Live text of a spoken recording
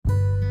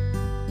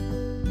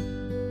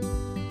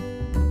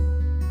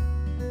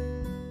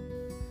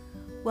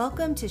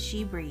Welcome to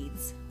She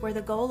Breathes, where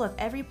the goal of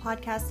every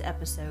podcast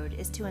episode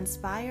is to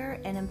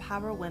inspire and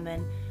empower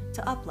women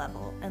to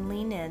up-level and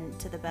lean in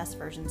to the best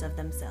versions of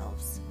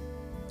themselves.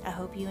 I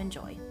hope you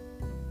enjoy.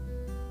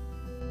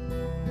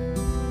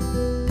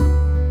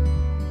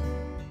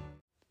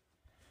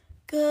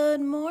 Good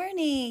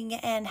morning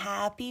and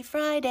happy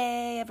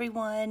Friday,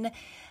 everyone.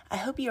 I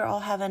hope you're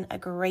all having a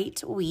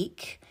great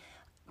week.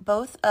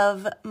 Both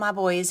of my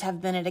boys have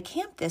been at a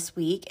camp this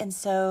week, and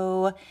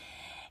so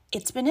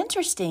it's been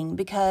interesting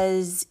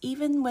because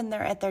even when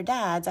they're at their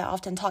dad's, I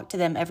often talk to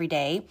them every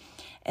day.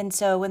 And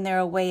so when they're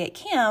away at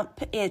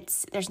camp,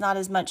 there's not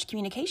as much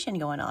communication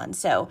going on.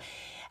 So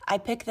I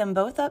pick them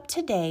both up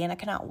today, and I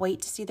cannot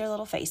wait to see their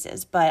little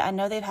faces. But I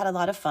know they've had a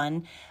lot of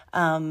fun.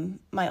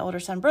 My older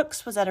son,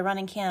 Brooks, was at a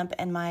running camp,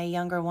 and my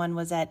younger one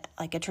was at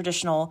like a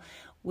traditional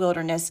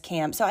wilderness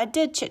camp. So I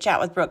did chit chat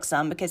with Brooks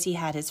some because he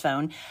had his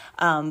phone,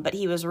 but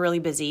he was really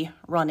busy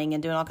running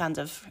and doing all kinds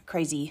of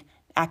crazy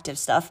active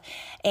stuff.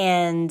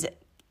 And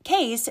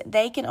Case,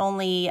 they can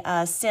only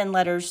send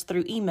letters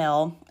through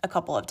email a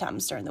couple of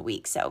times during the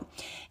week. So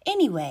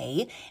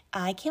anyway,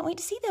 I can't wait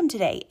to see them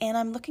today, and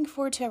I'm looking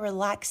forward to a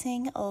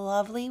relaxing,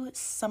 lovely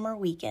summer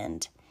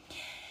weekend.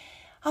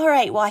 All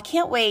right, well, I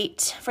can't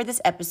wait for this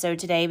episode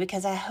today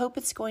because I hope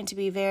it's going to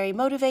be very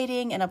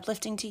motivating and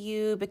uplifting to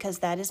you because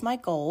that is my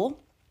goal.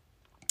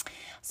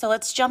 So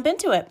let's jump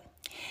into it.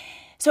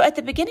 So at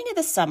the beginning of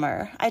the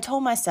summer, I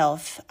told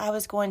myself I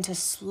was going to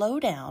slow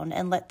down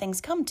and let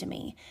things come to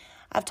me.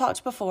 I've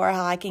talked before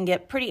how I can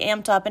get pretty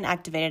amped up and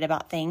activated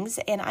about things,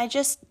 and I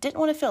just didn't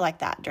want to feel like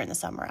that during the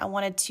summer. I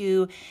wanted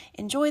to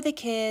enjoy the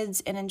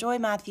kids and enjoy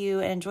Matthew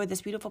and enjoy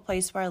this beautiful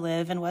place where I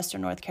live in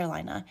Western North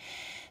Carolina.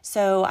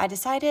 So I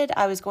decided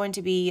I was going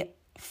to be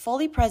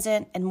fully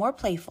present and more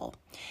playful.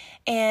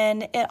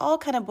 And it all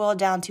kind of boiled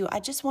down to I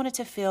just wanted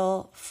to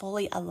feel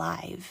fully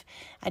alive.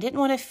 I didn't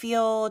want to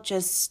feel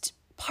just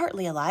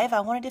partly alive. I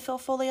wanted to feel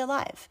fully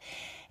alive.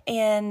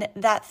 And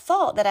that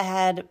thought that I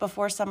had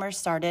before summer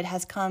started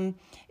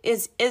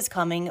is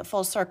coming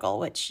full circle,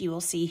 which you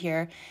will see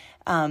here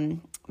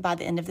by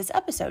the end of this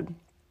episode.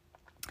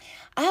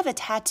 I have a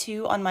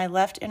tattoo on my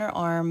left inner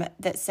arm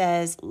that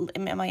says,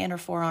 my inner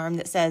forearm,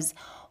 that says,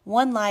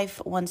 "One life,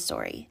 one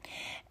story."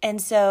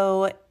 And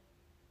so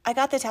I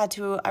got the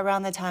tattoo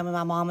around the time when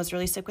my mom was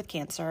really sick with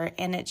cancer,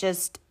 and it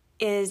just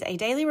is a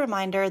daily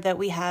reminder that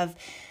we have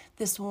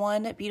this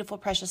one beautiful,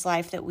 precious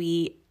life that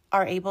we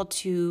are able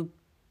to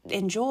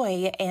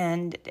enjoy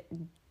and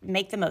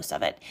make the most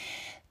of it.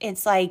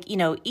 It's like,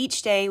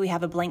 each day we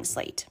have a blank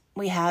slate.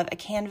 We have a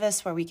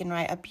canvas where we can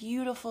write a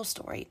beautiful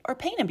story or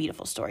paint a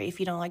beautiful story if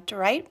you don't like to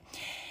write.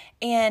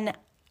 And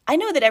I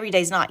know that every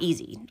day is not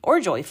easy or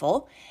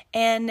joyful,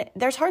 and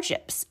there's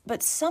hardships,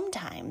 but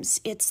sometimes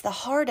it's the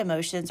hard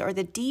emotions or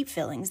the deep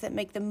feelings that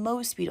make the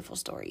most beautiful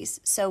stories.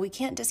 So we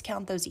can't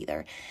discount those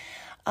either.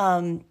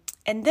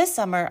 And this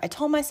summer, I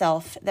told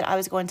myself that I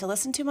was going to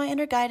listen to my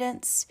inner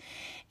guidance,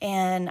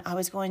 and I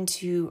was going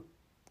to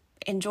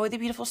enjoy the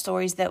beautiful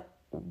stories that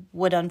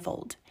would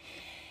unfold.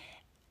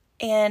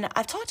 And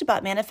I've talked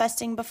about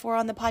manifesting before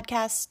on the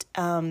podcast.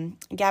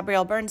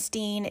 Gabrielle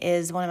Bernstein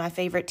is one of my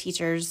favorite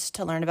teachers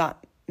to learn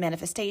about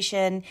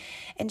manifestation,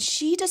 and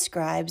she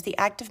describes the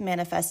act of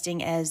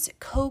manifesting as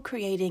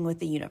co-creating with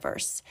the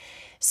universe.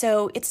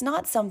 So it's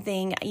not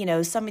something,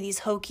 some of these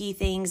hokey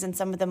things and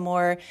some of the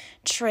more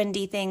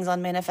trendy things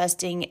on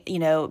manifesting,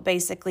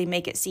 basically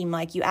make it seem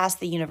like you ask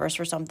the universe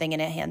for something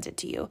and it hands it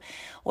to you.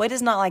 Well, it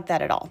is not like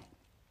that at all.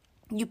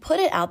 You put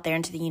it out there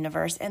into the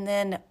universe, and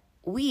then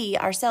we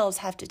ourselves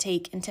have to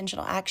take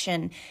intentional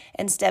action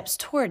and steps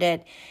toward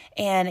it.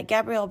 And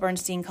Gabrielle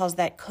Bernstein calls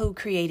that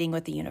co-creating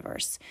with the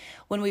universe.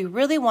 When we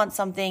really want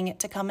something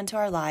to come into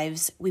our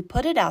lives, we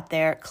put it out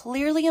there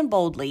clearly and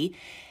boldly,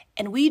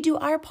 and we do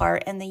our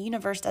part, and the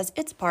universe does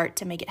its part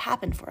to make it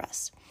happen for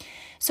us.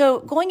 So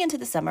going into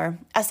the summer,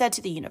 I said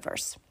to the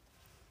universe,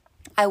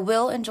 I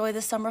will enjoy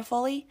the summer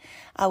fully.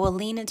 I will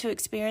lean into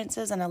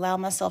experiences and allow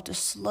myself to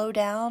slow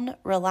down,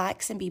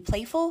 relax, and be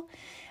playful.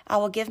 I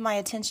will give my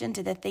attention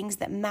to the things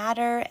that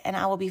matter, and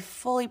I will be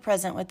fully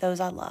present with those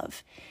I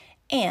love.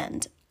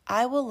 And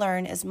I will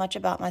learn as much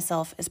about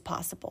myself as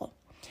possible.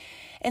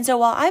 And so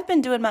while I've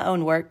been doing my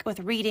own work with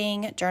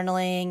reading,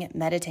 journaling,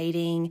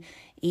 meditating,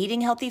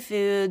 eating healthy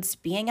foods,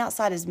 being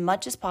outside as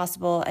much as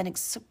possible, and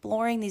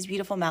exploring these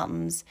beautiful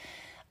mountains,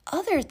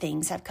 other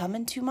things have come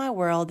into my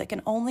world that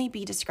can only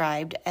be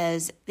described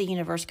as the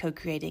universe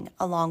co-creating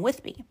along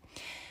with me.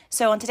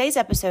 So on today's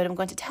episode, I'm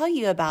going to tell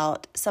you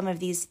about some of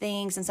these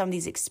things and some of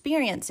these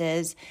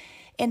experiences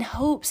in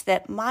hopes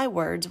that my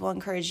words will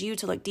encourage you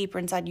to look deeper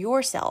inside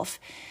yourself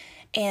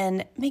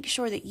and make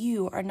sure that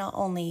you are not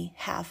only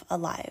half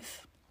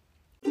alive.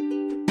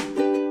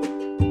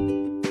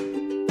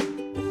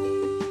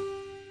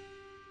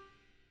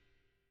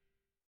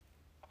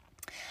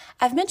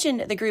 I've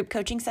mentioned the group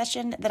coaching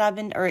session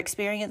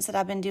experience that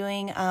I've been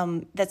doing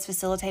that's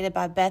facilitated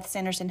by Beth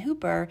Sanderson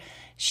Hooper.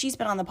 She's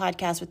been on the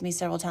podcast with me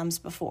several times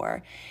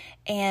before.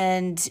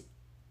 And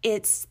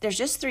there's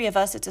just 3 of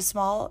us. It's a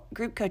small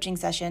group coaching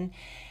session.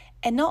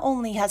 And not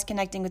only has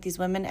connecting with these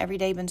women every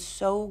day been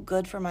so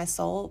good for my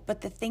soul,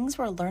 but the things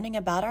we're learning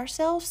about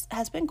ourselves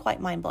has been quite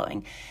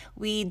mind-blowing.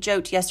 We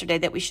joked yesterday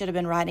that we should have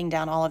been writing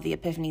down all of the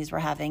epiphanies we're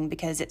having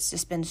because it's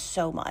just been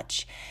so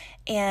much.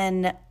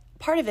 And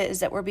part of it is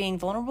that we're being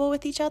vulnerable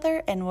with each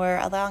other and we're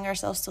allowing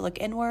ourselves to look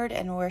inward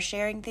and we're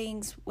sharing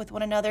things with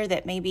one another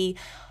that maybe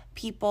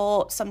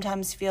people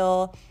sometimes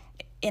feel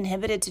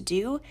inhibited to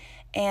do.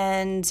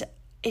 And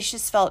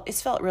it's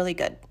felt really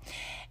good.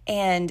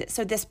 And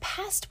so this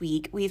past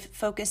week, we've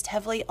focused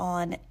heavily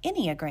on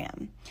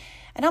Enneagram.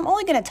 And I'm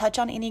only going to touch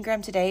on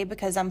Enneagram today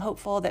because I'm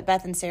hopeful that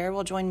Beth and Sarah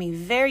will join me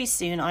very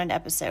soon on an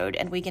episode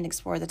and we can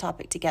explore the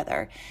topic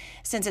together,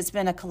 since it's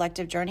been a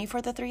collective journey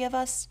for the three of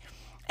us.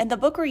 And the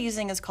book we're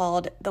using is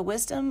called The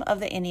Wisdom of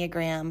the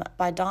Enneagram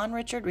by Don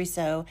Richard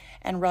Riso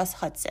and Russ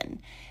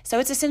Hudson. So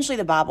it's essentially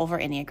the Bible for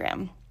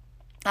Enneagram.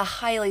 I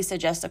highly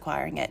suggest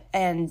acquiring it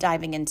and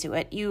diving into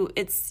it. You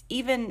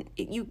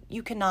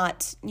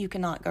cannot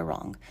go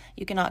wrong.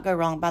 You cannot go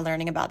wrong by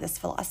learning about this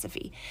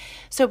philosophy.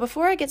 So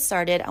before I get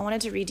started, I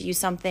wanted to read to you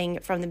something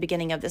from the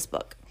beginning of this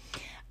book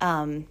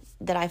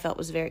that I feel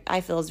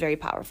is very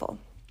powerful.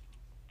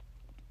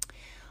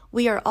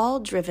 We are all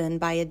driven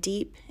by a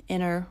deep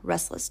inner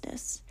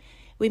restlessness.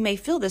 We may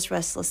feel this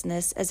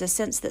restlessness as a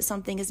sense that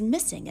something is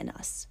missing in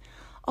us,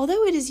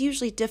 although it is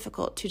usually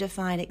difficult to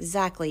define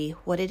exactly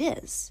what it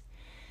is.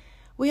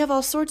 We have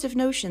all sorts of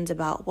notions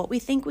about what we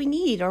think we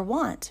need or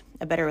want: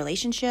 a better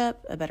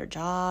relationship, a better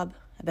job,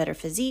 a better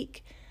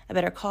physique, a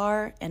better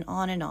car, and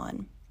on and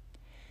on.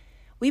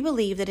 We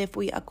believe that if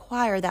we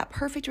acquire that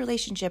perfect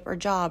relationship or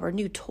job or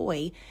new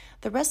toy,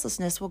 the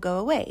restlessness will go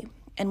away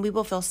and we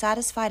will feel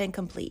satisfied and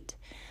complete.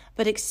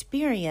 But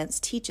experience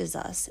teaches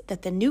us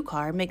that the new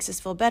car makes us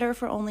feel better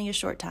for only a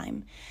short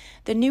time.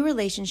 The new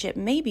relationship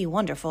may be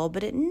wonderful,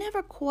 but it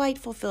never quite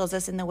fulfills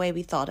us in the way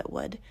we thought it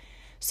would.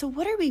 So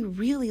what are we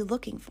really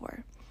looking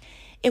for?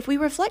 If we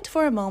reflect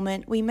for a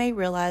moment, we may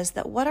realize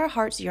that what our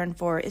hearts yearn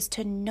for is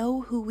to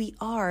know who we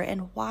are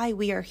and why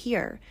we are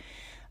here.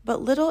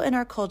 But little in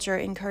our culture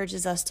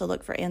encourages us to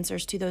look for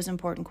answers to those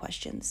important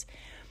questions.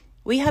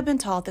 We have been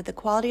taught that the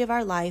quality of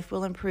our life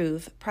will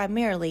improve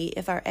primarily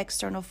if our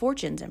external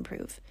fortunes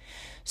improve.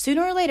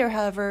 Sooner or later,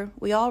 however,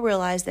 we all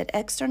realize that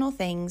external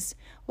things,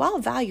 while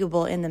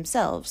valuable in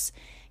themselves,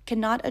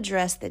 cannot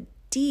address the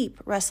deep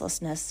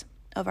restlessness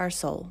of our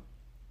soul.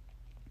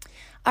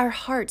 Our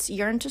hearts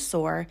yearn to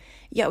soar,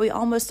 yet we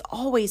almost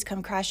always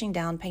come crashing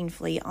down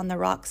painfully on the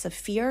rocks of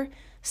fear,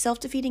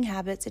 self-defeating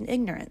habits, and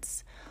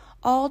ignorance.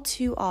 All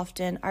too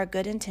often, our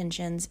good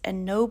intentions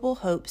and noble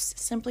hopes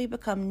simply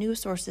become new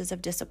sources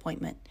of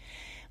disappointment.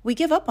 We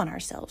give up on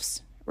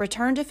ourselves,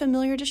 return to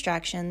familiar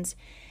distractions,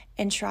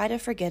 and try to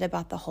forget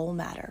about the whole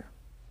matter.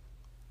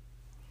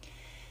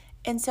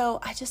 And so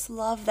I just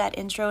love that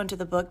intro into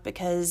the book,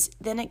 because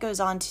then it goes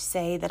on to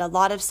say that a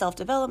lot of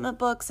self-development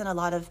books and a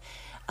lot of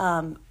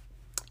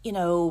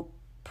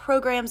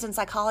programs in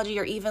psychology,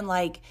 or even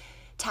like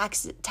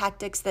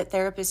tactics that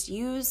therapists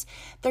use,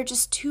 they're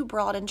just too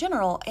broad in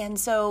general. And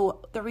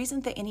so the reason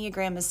the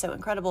Enneagram is so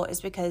incredible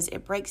is because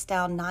it breaks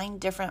down 9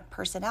 different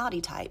personality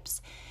types,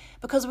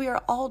 because we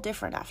are all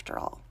different after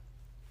all.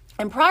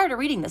 And prior to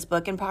reading this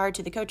book and prior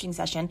to the coaching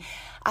session,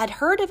 I'd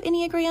heard of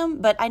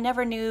Enneagram, but I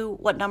never knew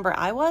what number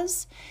I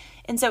was.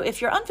 And so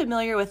if you're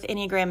unfamiliar with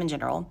Enneagram in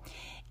general,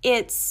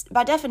 it's,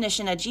 by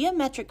definition, a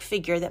geometric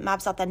figure that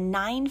maps out the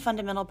 9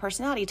 fundamental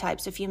personality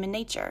types of human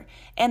nature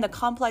and the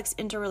complex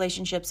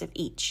interrelationships of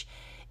each.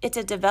 It's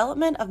a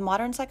development of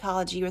modern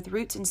psychology with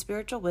roots in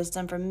spiritual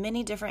wisdom from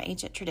many different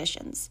ancient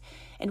traditions.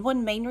 And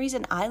one main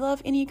reason I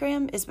love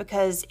Enneagram is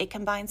because it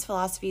combines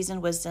philosophies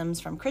and wisdoms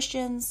from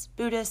Christians,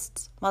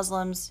 Buddhists,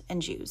 Muslims,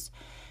 and Jews.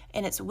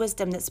 And it's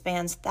wisdom that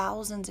spans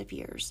thousands of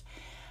years.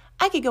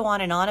 I could go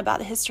on and on about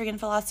the history and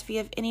philosophy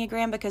of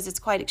Enneagram because it's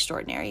quite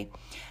extraordinary.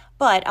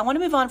 But I want to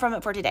move on from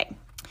it for today.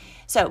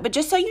 But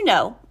just so you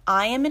know,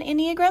 I am an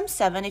Enneagram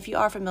 7 if you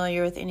are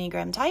familiar with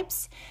Enneagram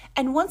types.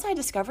 And once I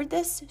discovered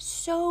this,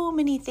 so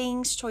many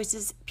things,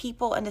 choices,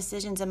 people, and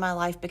decisions in my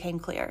life became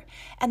clear.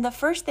 And the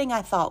first thing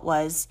I thought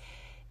was,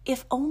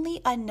 if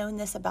only I'd known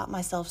this about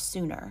myself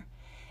sooner.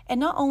 And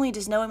not only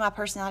does knowing my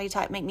personality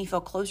type make me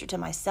feel closer to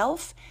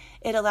myself,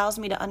 it allows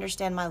me to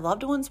understand my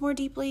loved ones more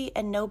deeply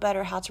and know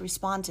better how to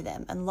respond to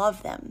them and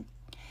love them.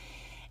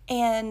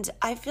 And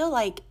I feel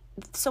like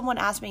someone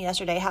asked me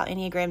yesterday how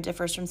Enneagram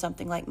differs from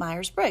something like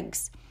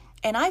Myers-Briggs.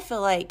 And I feel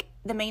like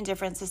the main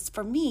difference is,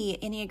 for me,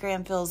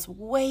 Enneagram feels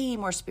way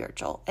more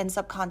spiritual and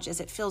subconscious.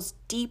 It feels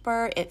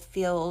deeper. It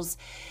feels,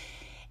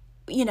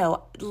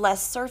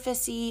 less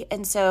surfacey.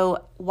 And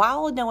so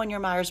while knowing your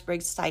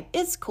Myers-Briggs type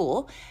is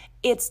cool,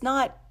 it's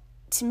not,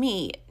 to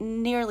me,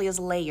 nearly as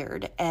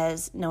layered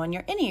as knowing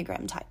your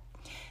Enneagram type.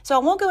 So I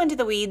won't go into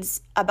the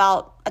weeds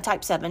about a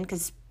type 7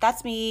 because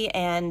that's me.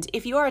 And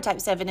if you are a type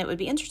 7, it would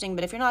be interesting.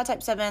 But if you're not a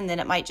type 7, then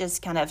it might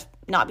just kind of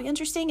not be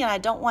interesting. And I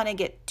don't want to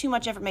get too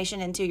much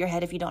information into your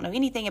head if you don't know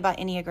anything about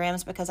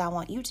Enneagrams, because I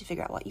want you to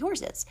figure out what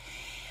yours is.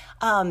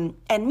 And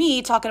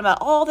me talking about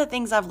all the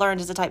things I've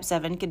learned as a type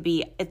 7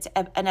 it's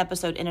an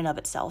episode in and of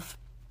itself.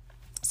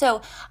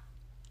 So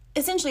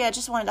essentially, I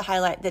just wanted to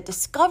highlight that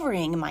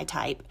discovering my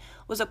type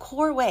was a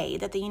core way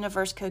that the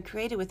universe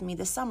co-created with me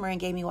this summer and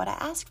gave me what I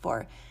asked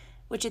for,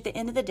 which at the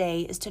end of the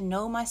day is to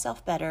know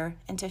myself better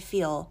and to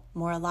feel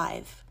more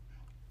alive.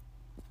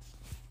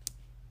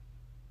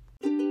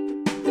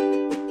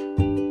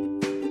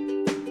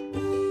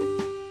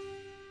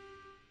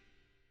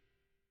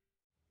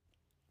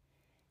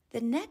 The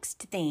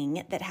next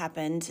thing that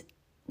happened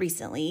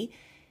recently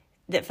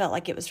that felt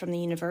like it was from the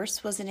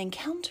universe was an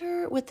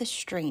encounter with a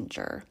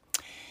stranger.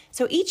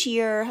 So each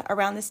year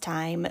around this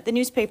time, the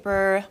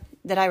newspaper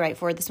that I write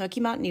for, the Smoky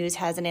Mountain News,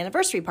 has an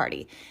anniversary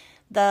party.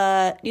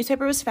 The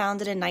newspaper was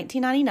founded in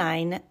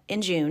 1999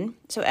 in June.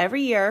 So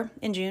every year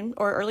in June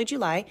or early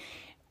July,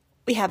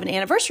 we have an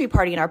anniversary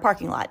party in our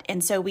parking lot.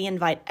 And so we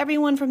invite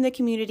everyone from the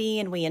community,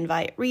 and we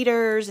invite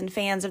readers and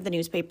fans of the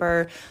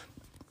newspaper,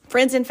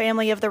 friends and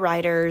family of the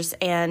writers,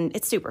 and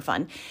it's super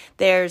fun.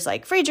 There's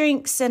like free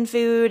drinks and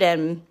food,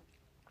 and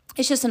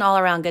it's just an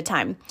all-around good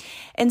time.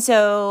 And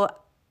so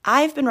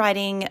I've been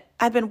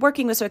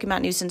working with Smoky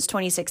Mountain News since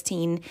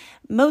 2016,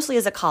 mostly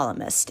as a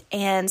columnist.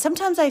 And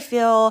sometimes I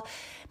feel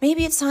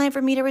maybe it's time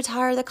for me to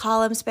retire the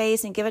column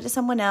space and give it to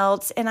someone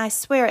else. And I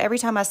swear every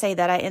time I say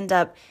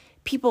that,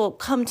 people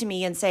come to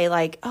me and say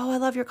like, oh, I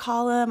love your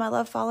column. I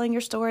love following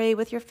your story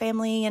with your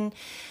family. And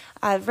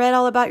I've read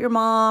all about your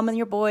mom and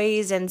your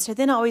boys. And so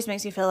then it always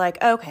makes me feel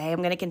like, okay, I'm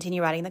going to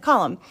continue writing the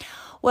column.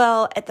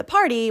 Well, at the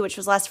party, which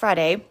was last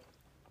Friday,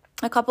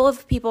 a couple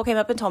of people came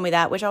up and told me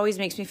that, which always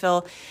makes me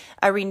feel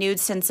a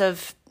renewed sense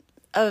of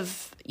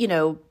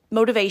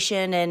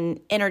motivation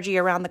and energy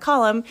around the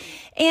column.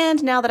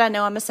 And now that I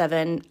know I'm a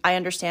 7, I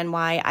understand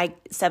why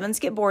 7s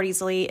get bored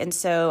easily. And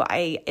so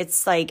I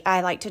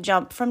like to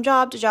jump from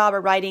job to job or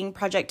writing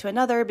project to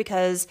another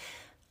because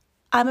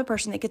I'm a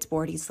person that gets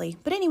bored easily.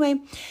 But anyway,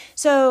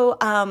 so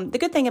the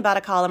good thing about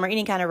a column or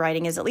any kind of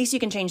writing is at least you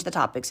can change the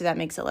topic, so that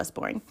makes it less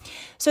boring.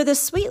 So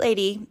this sweet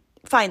lady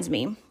finds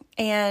me,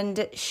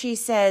 and she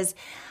says,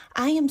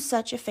 I am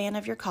such a fan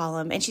of your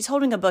column. And she's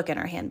holding a book in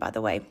her hand, by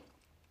the way.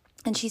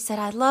 And she said,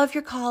 I love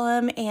your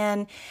column,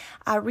 and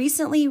I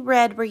recently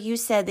read where you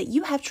said that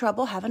you have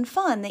trouble having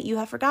fun, that you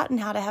have forgotten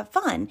how to have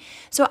fun.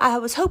 So I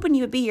was hoping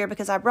you would be here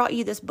because I brought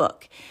you this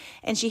book.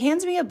 And she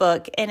hands me a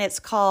book, and it's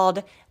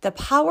called The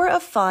Power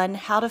of Fun,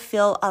 How to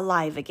Feel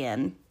Alive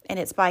Again. And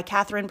it's by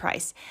Catherine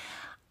Price.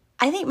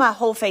 I think my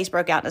whole face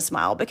broke out in a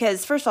smile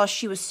because, first of all,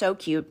 she was so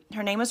cute.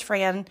 Her name was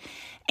Fran.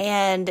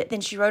 And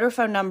then she wrote her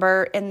phone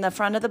number in the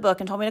front of the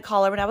book and told me to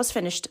call her when I was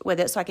finished with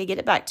it so I could get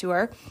it back to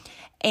her.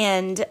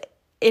 And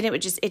it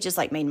just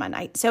like made my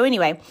night. So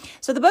anyway,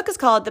 so the book is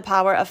called The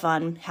Power of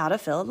Fun, How to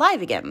Feel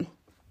Alive Again.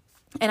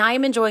 And I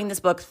am enjoying this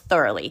book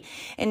thoroughly.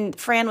 And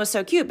Fran was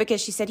so cute because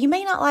she said, you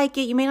may not like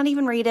it, you may not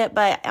even read it,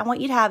 but I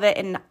want you to have it.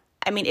 And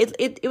I mean,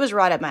 it was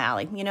right up my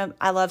alley. You know,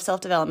 I love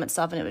self-development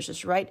stuff, and it was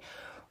just right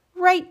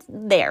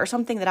there,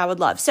 something that I would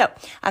love. So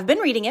I've been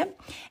reading it.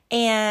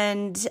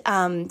 And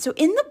so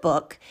in the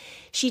book,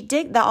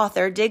 the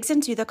author digs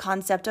into the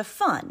concept of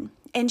fun,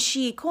 and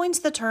she coins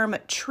the term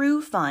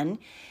true fun.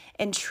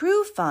 And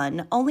true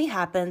fun only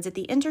happens at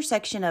the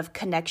intersection of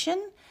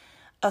connection,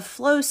 of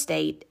flow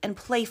state, and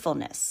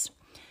playfulness.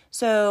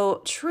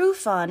 So true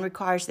fun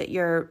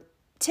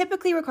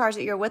typically requires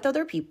that you're with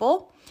other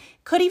people,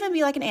 could even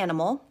be like an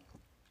animal,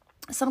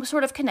 some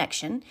sort of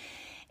connection.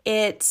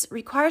 It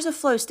requires a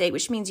flow state,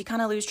 which means you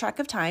kind of lose track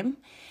of time,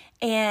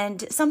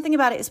 and something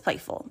about it is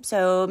playful.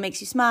 So it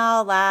makes you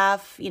smile,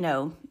 laugh,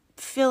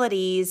 feel at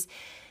ease,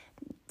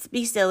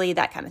 be silly,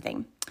 that kind of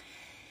thing.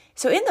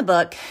 So in the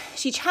book,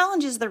 she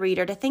challenges the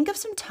reader to think of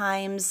some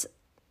times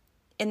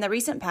in the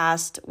recent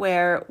past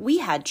where we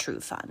had true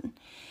fun.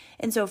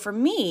 And so for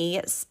me,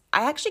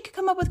 I actually could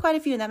come up with quite a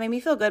few, and that made me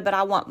feel good, but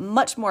I want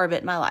much more of it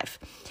in my life.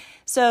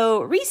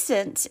 So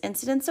recent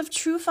incidents of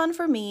true fun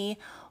for me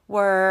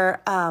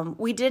were,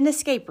 we did an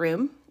escape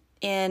room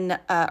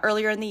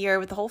earlier in the year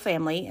with the whole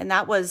family, and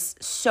that was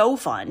so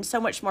fun, so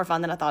much more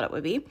fun than I thought it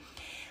would be.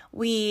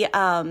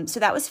 So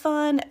that was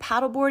fun.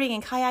 Paddleboarding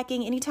and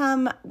kayaking.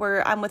 Anytime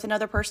where I'm with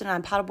another person and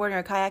I'm paddleboarding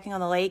or kayaking on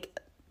the lake,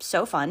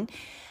 so fun.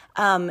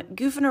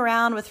 Goofing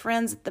around with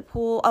friends at the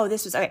pool. Oh,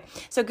 this was okay.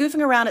 So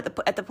goofing around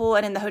at the pool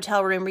and in the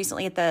hotel room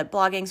recently at the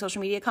blogging social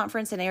media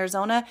conference in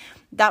Arizona.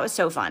 That was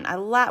so fun.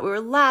 We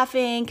were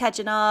laughing,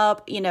 catching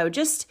up,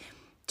 just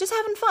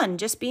having fun,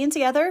 just being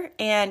together,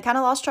 and kind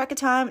of lost track of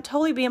time,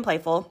 totally being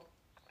playful.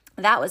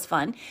 That was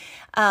fun.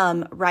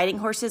 Riding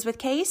horses with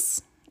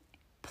Case,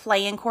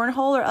 playing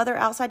cornhole or other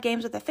outside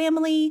games with the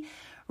family,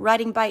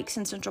 riding bikes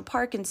in Central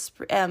Park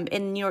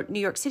in New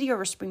York City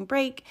over spring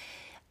break.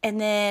 And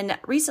then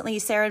recently,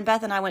 Sarah and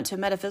Beth and I went to a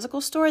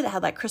metaphysical store that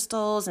had like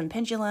crystals and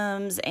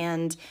pendulums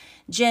and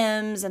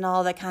gems and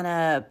all that kind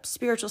of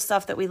spiritual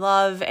stuff that we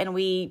love. And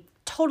we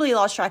totally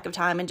lost track of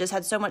time and just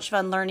had so much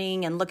fun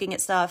learning and looking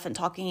at stuff and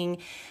talking.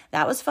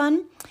 That was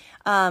fun.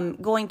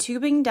 Going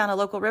tubing down a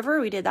local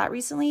river. We did that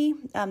recently,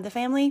 the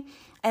family.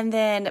 And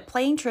then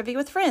playing trivia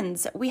with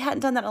friends. We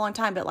hadn't done that in a long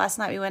time, but last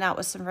night we went out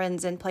with some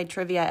friends and played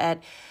trivia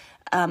at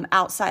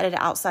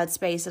outside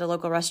space at a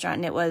local restaurant,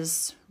 and it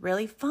was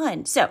really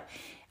fun. So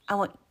I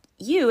want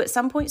you at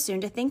some point soon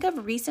to think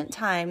of recent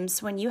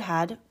times when you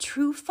had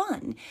true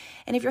fun.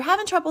 And if you're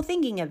having trouble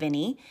thinking of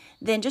any,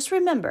 then just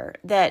remember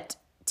that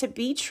to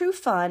be true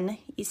fun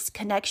is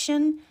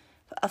connection,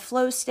 a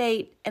flow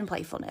state, and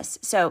playfulness.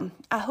 So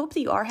I hope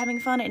that you are having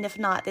fun. And if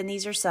not, then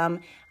these are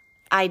some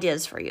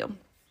ideas for you.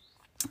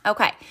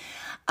 Okay.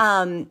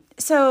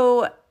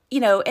 So,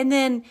 and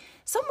then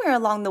somewhere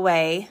along the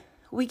way,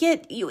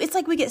 it's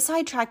like we get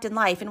sidetracked in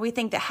life and we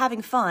think that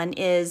having fun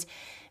is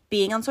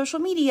being on social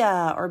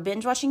media or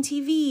binge watching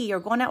TV or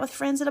going out with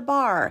friends at a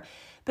bar.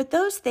 But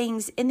those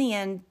things in the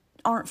end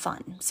aren't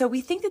fun. So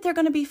we think that they're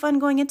going to be fun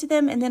going into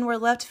them, and then we're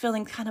left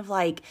feeling kind of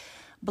like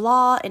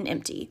blah and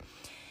empty.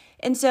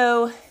 And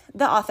so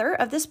the author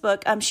of this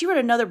book, she wrote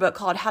another book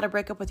called How to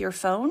Break Up with Your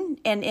Phone.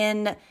 And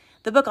in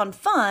the book on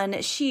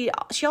fun, she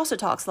also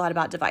talks a lot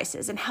about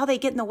devices and how they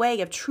get in the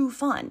way of true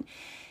fun,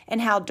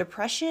 and how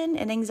depression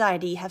and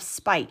anxiety have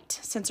spiked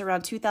since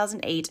around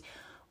 2008,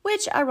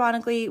 which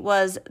ironically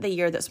was the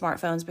year that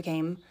smartphones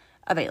became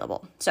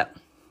available. So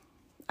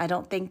I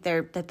don't think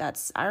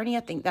that's irony.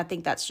 I think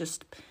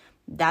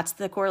that's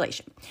the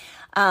correlation.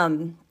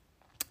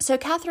 So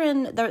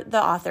Catherine,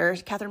 the author,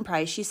 Catherine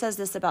Price, she says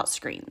this about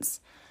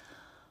screens.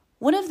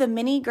 One of the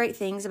many great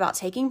things about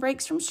taking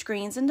breaks from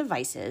screens and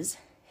devices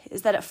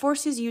is that it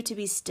forces you to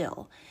be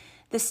still.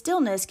 The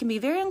stillness can be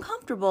very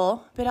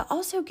uncomfortable, but it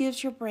also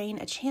gives your brain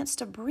a chance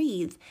to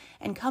breathe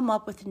and come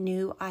up with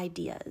new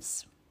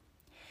ideas.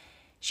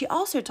 She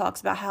also talks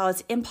about how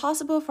it's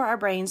impossible for our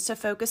brains to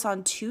focus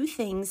on two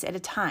things at a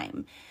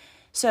time.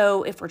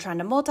 So if we're trying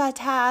to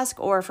multitask,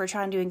 or if we're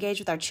trying to engage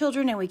with our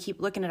children and we keep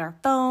looking at our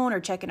phone or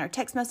checking our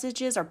text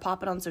messages or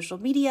popping on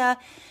social media,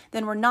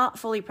 then we're not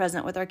fully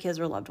present with our kids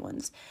or loved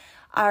ones.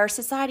 Our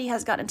society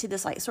has gotten into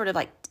this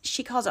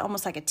she calls it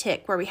almost like a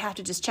tick, where we have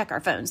to just check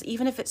our phones,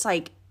 even if it's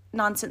like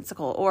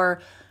nonsensical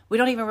or we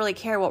don't even really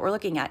care what we're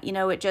looking at.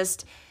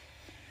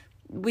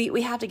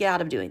 We have to get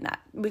out of doing that.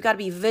 We've got to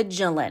be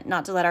vigilant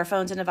not to let our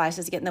phones and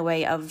devices get in the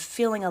way of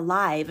feeling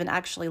alive and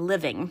actually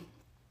living.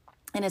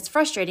 And it's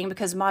frustrating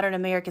because modern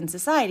American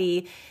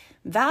society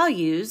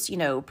values,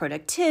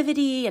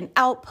 productivity and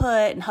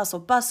output and hustle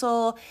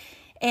bustle.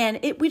 And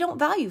we don't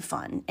value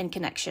fun and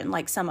connection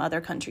like some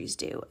other countries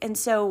do. And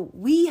so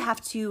we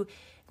have to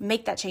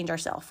make that change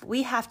ourselves.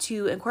 We have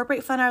to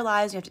incorporate fun in our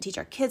lives. We have to teach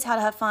our kids how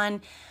to have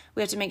fun.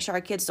 We have to make sure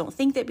our kids don't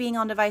think that being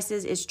on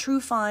devices is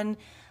true fun.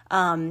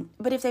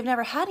 But if they've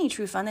never had any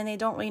true fun, then they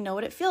don't really know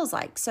what it feels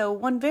like. So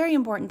one very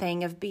important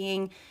thing of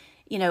being,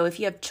 if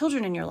you have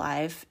children in your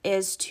life,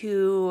 is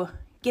to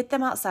get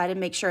them outside and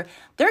make sure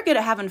they're good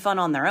at having fun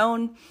on their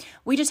own.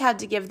 We just have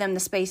to give them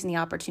the space and the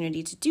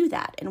opportunity to do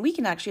that. And we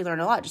can actually learn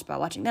a lot just by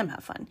watching them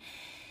have fun.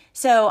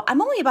 So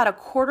I'm only about a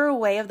quarter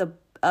way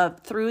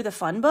through the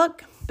fun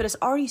book, but it's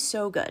already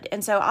so good.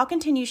 And so I'll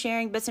continue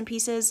sharing bits and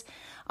pieces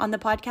on the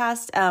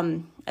podcast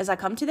as I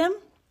come to them,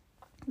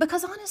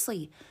 because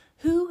honestly,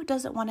 who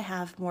doesn't want to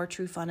have more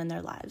true fun in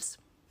their lives?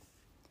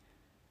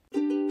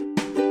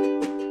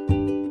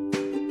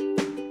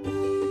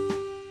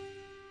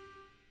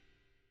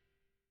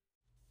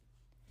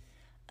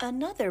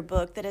 Another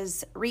book that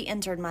has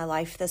re-entered my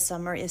life this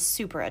summer is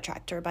Super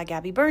Attractor by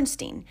Gabby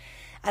Bernstein.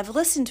 I've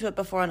listened to it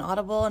before on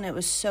Audible, and it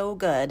was so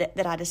good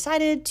that I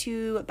decided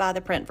to buy the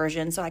print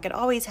version so I could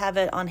always have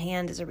it on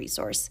hand as a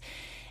resource.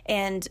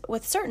 And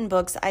with certain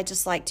books, I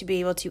just like to be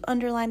able to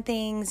underline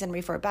things and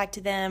refer back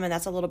to them, and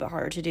that's a little bit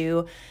harder to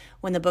do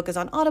when the book is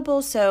on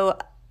Audible. So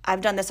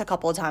I've done this a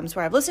couple of times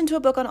where I've listened to a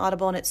book on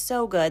Audible and it's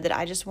so good that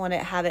I just want to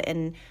have it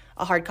in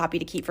a hard copy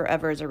to keep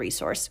forever as a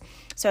resource.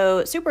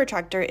 So Super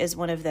Attractor is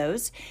one of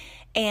those.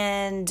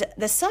 And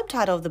the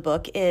subtitle of the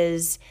book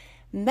is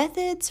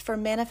Methods for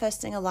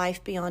Manifesting a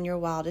Life Beyond Your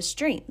Wildest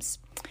Dreams.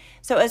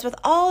 So as with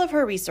all of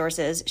her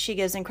resources, she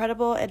gives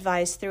incredible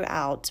advice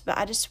throughout, but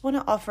I just want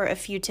to offer a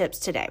few tips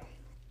today.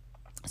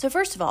 So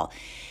first of all,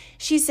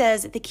 she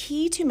says the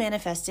key to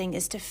manifesting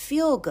is to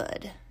feel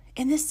good.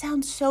 And this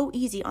sounds so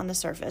easy on the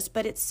surface,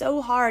 but it's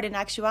so hard in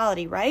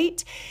actuality,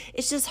 right?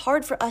 It's just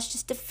hard for us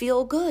just to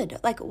feel good.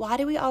 Like, why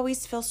do we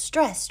always feel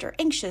stressed or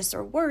anxious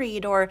or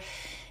worried or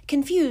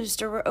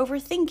confused, or we're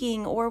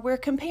overthinking, or we're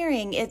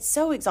comparing? It's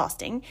so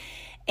exhausting.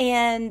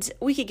 And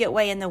we could get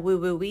way in the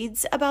woo-woo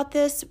weeds about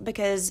this,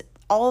 because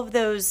all of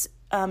those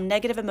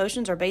negative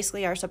emotions are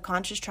basically our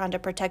subconscious trying to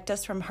protect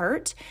us from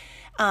hurt.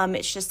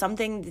 It's just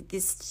something that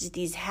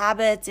these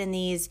habits and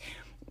these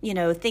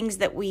things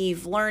that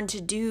we've learned to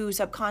do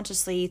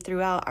subconsciously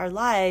throughout our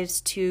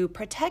lives to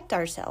protect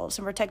ourselves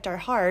and protect our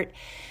heart.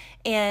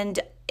 And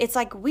it's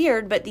like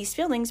weird, but these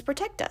feelings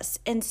protect us.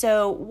 And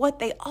so what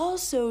they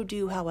also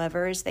do,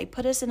 however, is they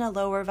put us in a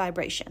lower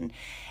vibration.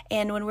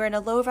 And when we're in a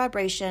low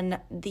vibration,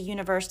 the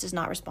universe does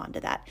not respond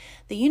to that.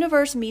 The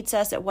universe meets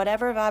us at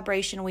whatever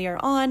vibration we are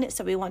on.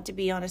 So we want to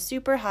be on a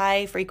super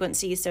high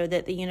frequency so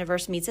that the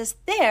universe meets us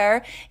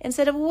there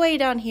instead of way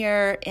down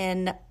here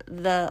in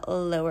the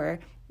lower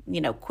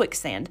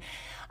quicksand.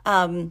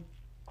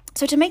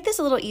 So to make this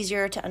a little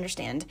easier to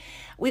understand,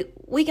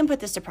 we can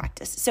put this to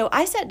practice. So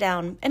I sat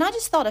down and I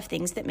just thought of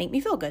things that make me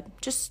feel good,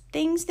 just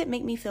things that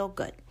make me feel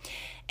good.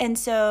 And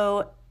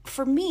so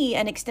for me,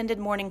 an extended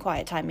morning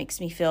quiet time makes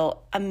me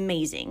feel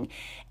amazing.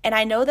 And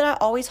I know that I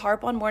always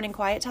harp on morning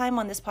quiet time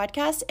on this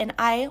podcast, and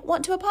I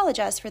want to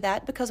apologize for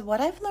that, because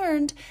what I've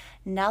learned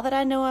now that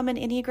I know I'm an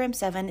Enneagram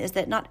 7 is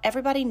that not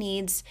everybody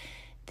needs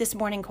this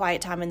morning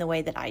quiet time in the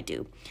way that I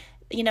do.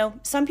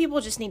 Some people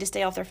just need to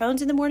stay off their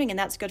phones in the morning, and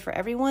that's good for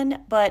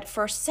everyone. But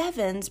for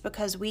 7s,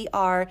 because we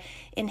are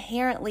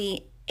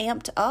inherently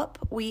amped up,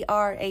 we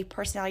are a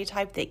personality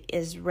type that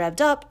is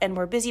revved up, and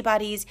we're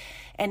busybodies,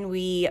 and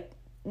we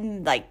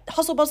like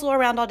hustle bustle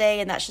around all day,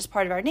 and that's just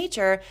part of our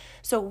nature.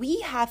 So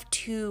we have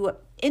to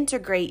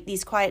integrate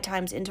these quiet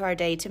times into our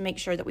day to make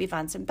sure that we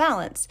find some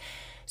balance.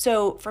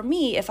 So for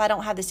me, if I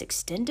don't have this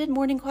extended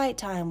morning quiet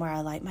time where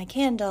I light my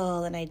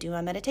candle and I do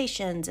my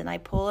meditations and I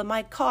pull in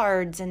my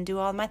cards and do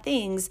all my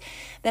things,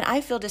 then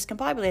I feel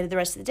discombobulated the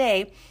rest of the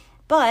day.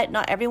 But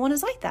not everyone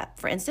is like that.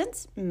 For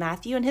instance,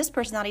 Matthew and his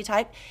personality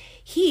type,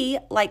 he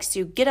likes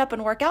to get up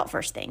and work out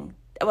first thing.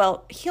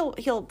 Well,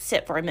 he'll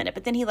sit for a minute,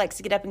 but then he likes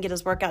to get up and get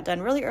his workout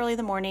done really early in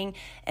the morning,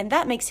 and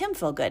that makes him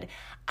feel good.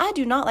 I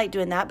do not like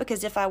doing that,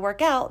 because if I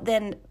work out,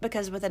 then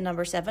because with a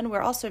number 7, we're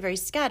also very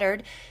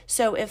scattered.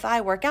 So if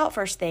I work out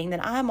first thing,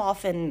 then I'm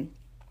often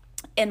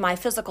in my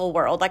physical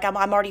world. Like I'm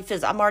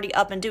already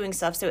up and doing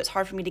stuff, so it's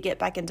hard for me to get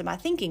back into my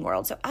thinking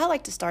world. So I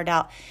like to start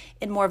out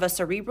in more of a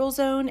cerebral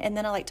zone, and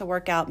then I like to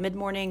work out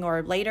mid-morning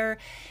or later,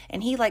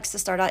 and he likes to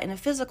start out in a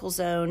physical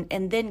zone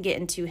and then get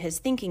into his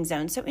thinking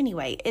zone. So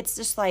anyway, it's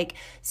just like,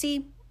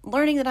 see,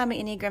 learning that I'm an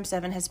Enneagram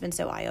 7 has been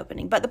so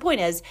eye-opening. But the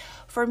point is,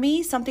 for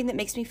me, something that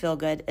makes me feel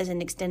good is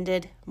an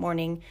extended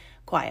morning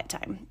quiet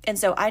time. And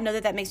so I know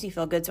that makes me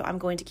feel good, so I'm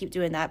going to keep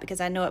doing that, because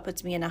I know it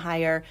puts me in a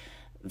higher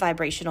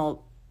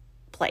vibrational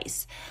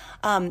place.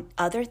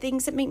 Other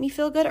things that make me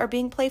feel good are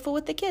being playful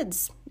with the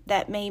kids.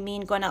 That may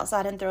mean going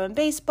outside and throwing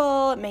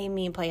baseball. It may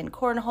mean playing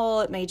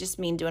cornhole. It may just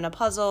mean doing a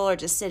puzzle, or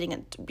just sitting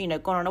and,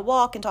 going on a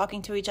walk and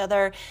talking to each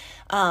other.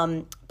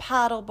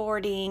 Paddle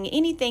boarding,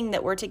 anything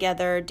that we're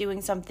together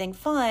doing something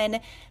fun,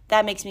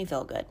 that makes me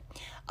feel good.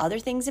 Other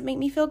things that make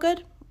me feel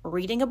good,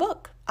 reading a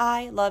book.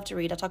 I love to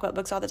read. I talk about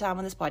books all the time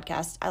on this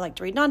podcast. I like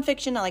to read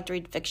nonfiction. I like to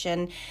read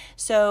fiction.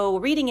 So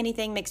reading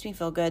anything makes me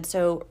feel good.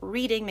 So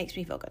reading makes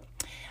me feel good.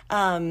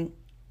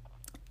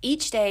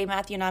 Each day,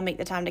 Matthew and I make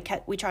the time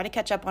we try to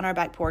catch up on our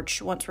back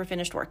porch once we're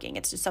finished working.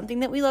 It's just something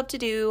that we love to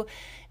do.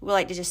 We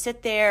like to just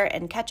sit there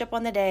and catch up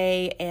on the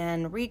day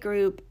and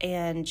regroup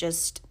and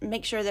just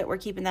make sure that we're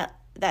keeping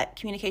that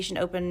communication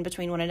open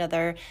between one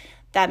another.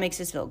 That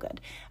makes us feel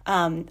good.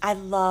 I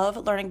love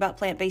learning about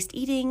plant-based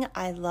eating.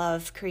 I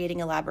love creating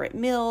elaborate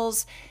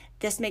meals.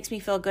 This makes me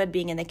feel good,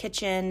 being in the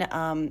kitchen,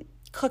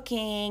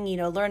 cooking,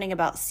 learning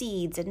about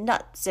seeds and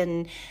nuts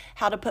and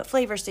how to put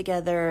flavors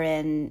together,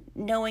 and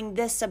knowing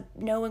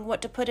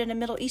what to put in a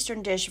Middle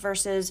Eastern dish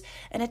versus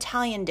an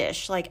Italian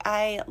dish. Like,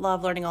 I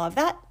love learning all of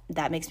that.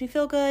 That makes me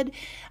feel good.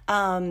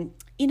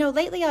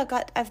 Lately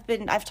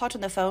I've talked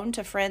on the phone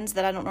to friends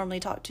that I don't normally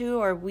talk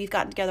to, or we've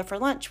gotten together for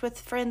lunch with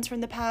friends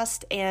from the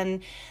past,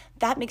 and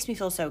that makes me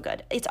feel so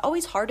good. It's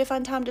always hard to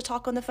find time to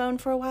talk on the phone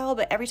for a while,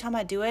 but every time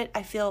I do it,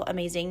 I feel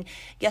amazing.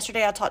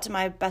 Yesterday, I talked to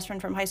my best friend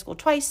from high school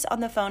twice on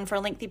the phone for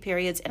lengthy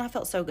periods, and I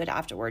felt so good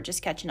afterward,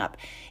 just catching up.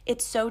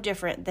 It's so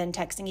different than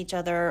texting each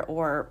other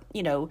or,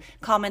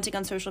 commenting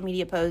on social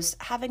media posts.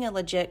 Having a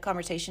legit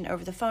conversation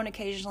over the phone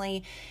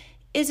occasionally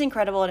is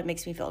incredible, and it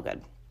makes me feel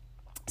good.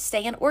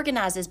 Staying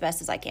organized as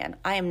best as I can.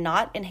 I am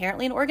not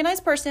inherently an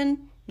organized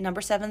person.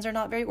 Number 7s are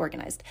not very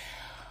organized.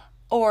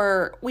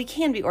 Or we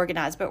can be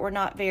organized, but we're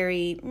not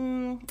very,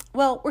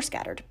 we're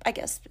scattered, I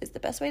guess is the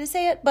best way to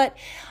say it. But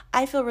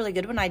I feel really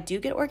good when I do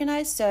get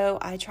organized. So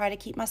I try to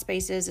keep my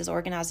spaces as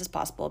organized as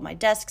possible. My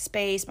desk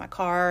space, my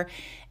car,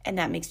 and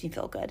that makes me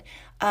feel good.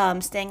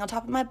 Staying on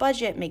top of my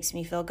budget makes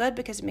me feel good,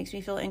 because it makes me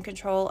feel in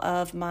control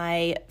of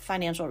my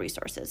financial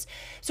resources.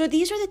 So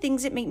these are the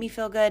things that make me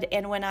feel good.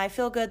 And when I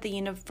feel good, the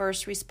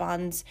universe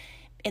responds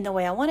in the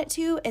way I want it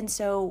to. And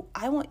so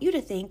I want you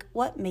to think,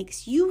 what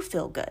makes you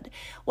feel good?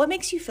 What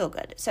makes you feel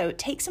good? So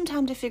take some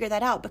time to figure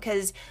that out,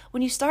 because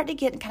when you start to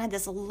get kind of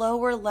this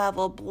lower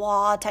level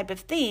blah type of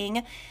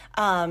thing,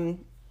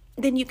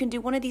 then you can do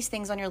one of these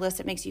things on your list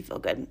that makes you feel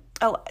good.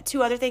 Oh,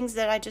 2 other things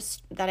that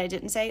I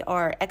didn't say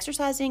are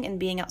exercising and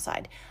being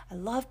outside. I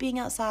love being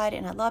outside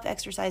and I love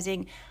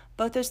exercising.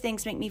 Both those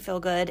things make me feel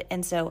good,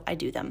 and so I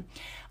do them.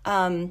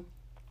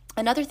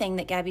 Another thing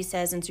that Gabby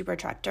says in Super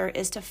Attractor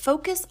is to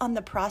focus on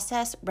the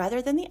process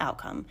rather than the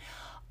outcome.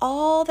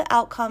 All the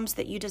outcomes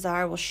that you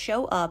desire will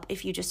show up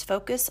if you just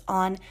focus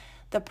on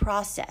the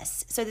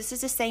process. So this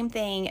is the same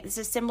thing. This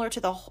is similar to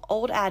the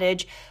old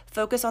adage,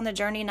 focus on the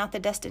journey, not the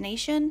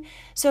destination.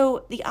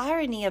 So the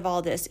irony of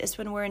all this is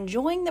when we're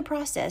enjoying the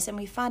process and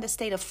we find a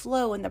state of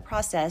flow in the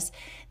process,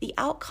 the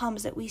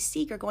outcomes that we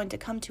seek are going to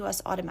come to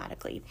us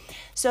automatically.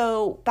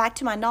 So back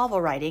to my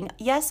novel writing.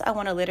 Yes, I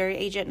want a literary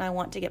agent and I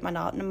want to get my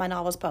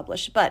novels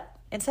published, but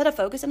instead of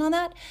focusing on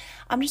that,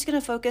 I'm just going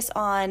to focus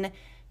on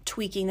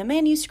tweaking the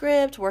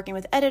manuscript, working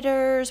with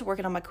editors,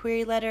 working on my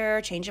query letter,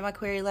 changing my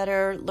query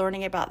letter,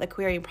 learning about the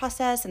querying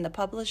process and the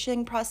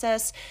publishing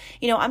process.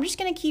 I'm just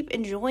going to keep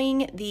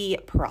enjoying the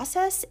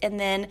process, and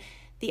then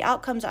The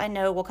outcomes I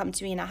know will come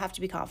to me, and I have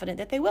to be confident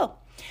that they will.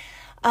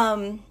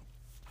 So,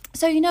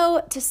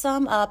 to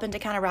sum up and to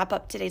kind of wrap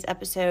up today's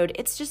episode,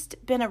 it's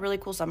just been a really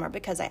cool summer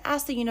because I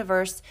asked the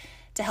universe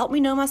to help me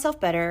know myself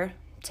better,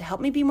 to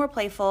help me be more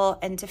playful,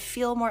 and to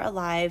feel more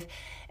alive.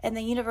 And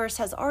the universe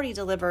has already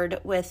delivered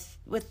with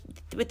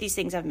these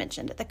things I've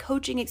mentioned. The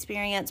coaching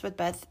experience with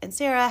Beth and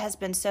Sarah has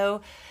been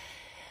so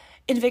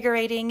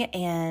invigorating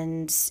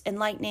and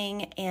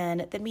enlightening,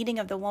 and the meeting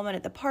of the woman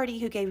at the party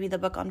who gave me the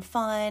book on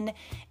fun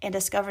and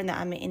discovering that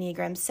I'm an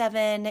Enneagram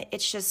 7.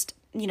 It's just,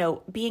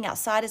 being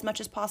outside as much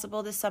as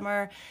possible this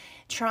summer,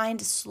 trying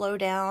to slow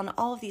down,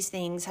 all of these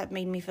things have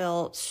made me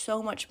feel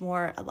so much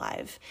more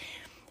alive.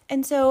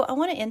 And so I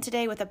want to end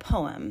today with a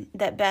poem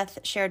that Beth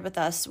shared with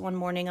us one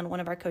morning on one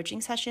of our coaching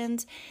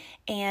sessions.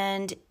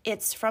 And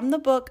it's from the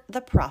book,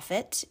 The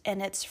Prophet,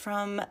 and it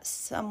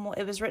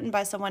was written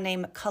by someone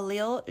named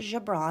Khalil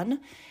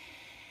Gibran.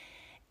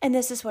 And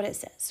this is what it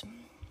says.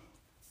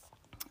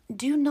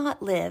 Do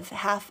not live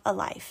half a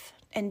life,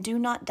 and do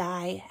not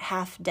die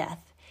half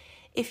death.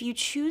 If you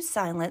choose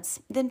silence,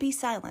 then be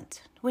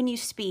silent. When you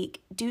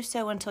speak, do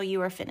so until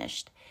you are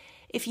finished.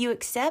 If you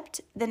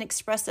accept, then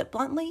express it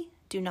bluntly.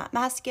 Do not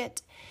mask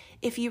it.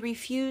 If you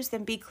refuse,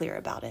 then be clear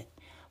about it.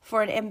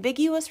 For an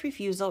ambiguous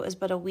refusal is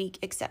but a weak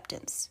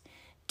acceptance.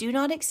 Do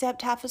not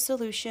accept half a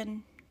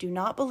solution. Do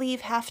not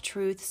believe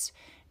half-truths.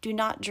 Do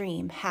not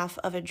dream half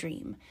of a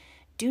dream.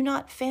 Do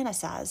not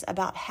fantasize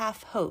about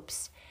half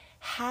hopes.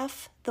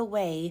 Half the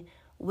way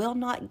will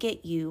not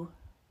get you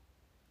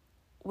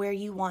where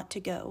you want to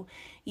go.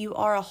 You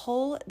are a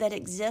whole that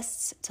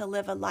exists to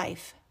live a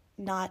life,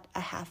 not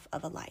a half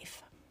of a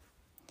life.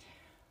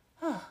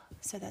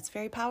 So that's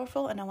very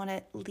powerful, and I want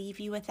to leave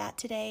you with that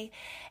today.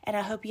 And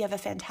I hope you have a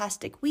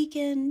fantastic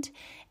weekend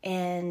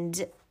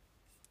and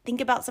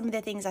think about some of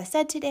the things I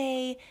said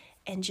today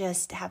and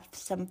just have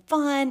some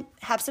fun.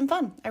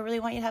 I really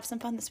want you to have some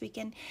fun this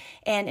weekend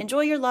and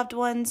enjoy your loved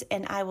ones.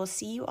 And I will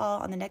see you all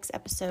on the next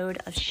episode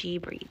of She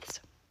Breathes.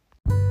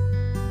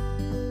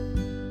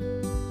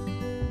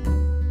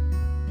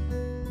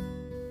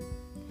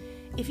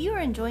 If you are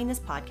enjoying this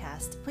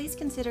podcast, please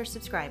consider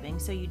subscribing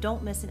so you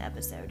don't miss an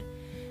episode.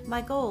 My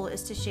goal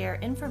is to share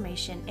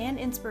information and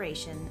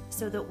inspiration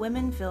so that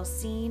women feel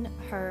seen,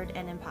 heard,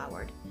 and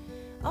empowered.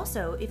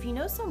 Also, if you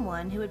know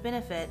someone who would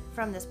benefit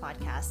from this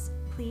podcast,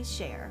 please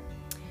share.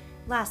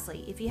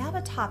 Lastly, if you have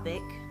a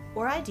topic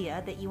or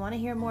idea that you want to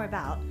hear more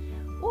about,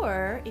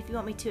 or if you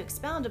want me to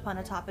expound upon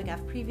a topic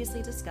I've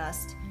previously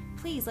discussed,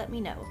 please let me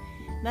know.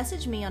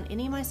 Message me on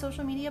any of my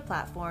social media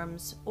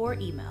platforms or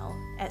email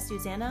at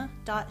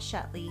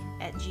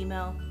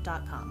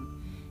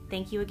susanna.shetley@gmail.com.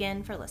 Thank you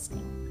again for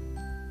listening.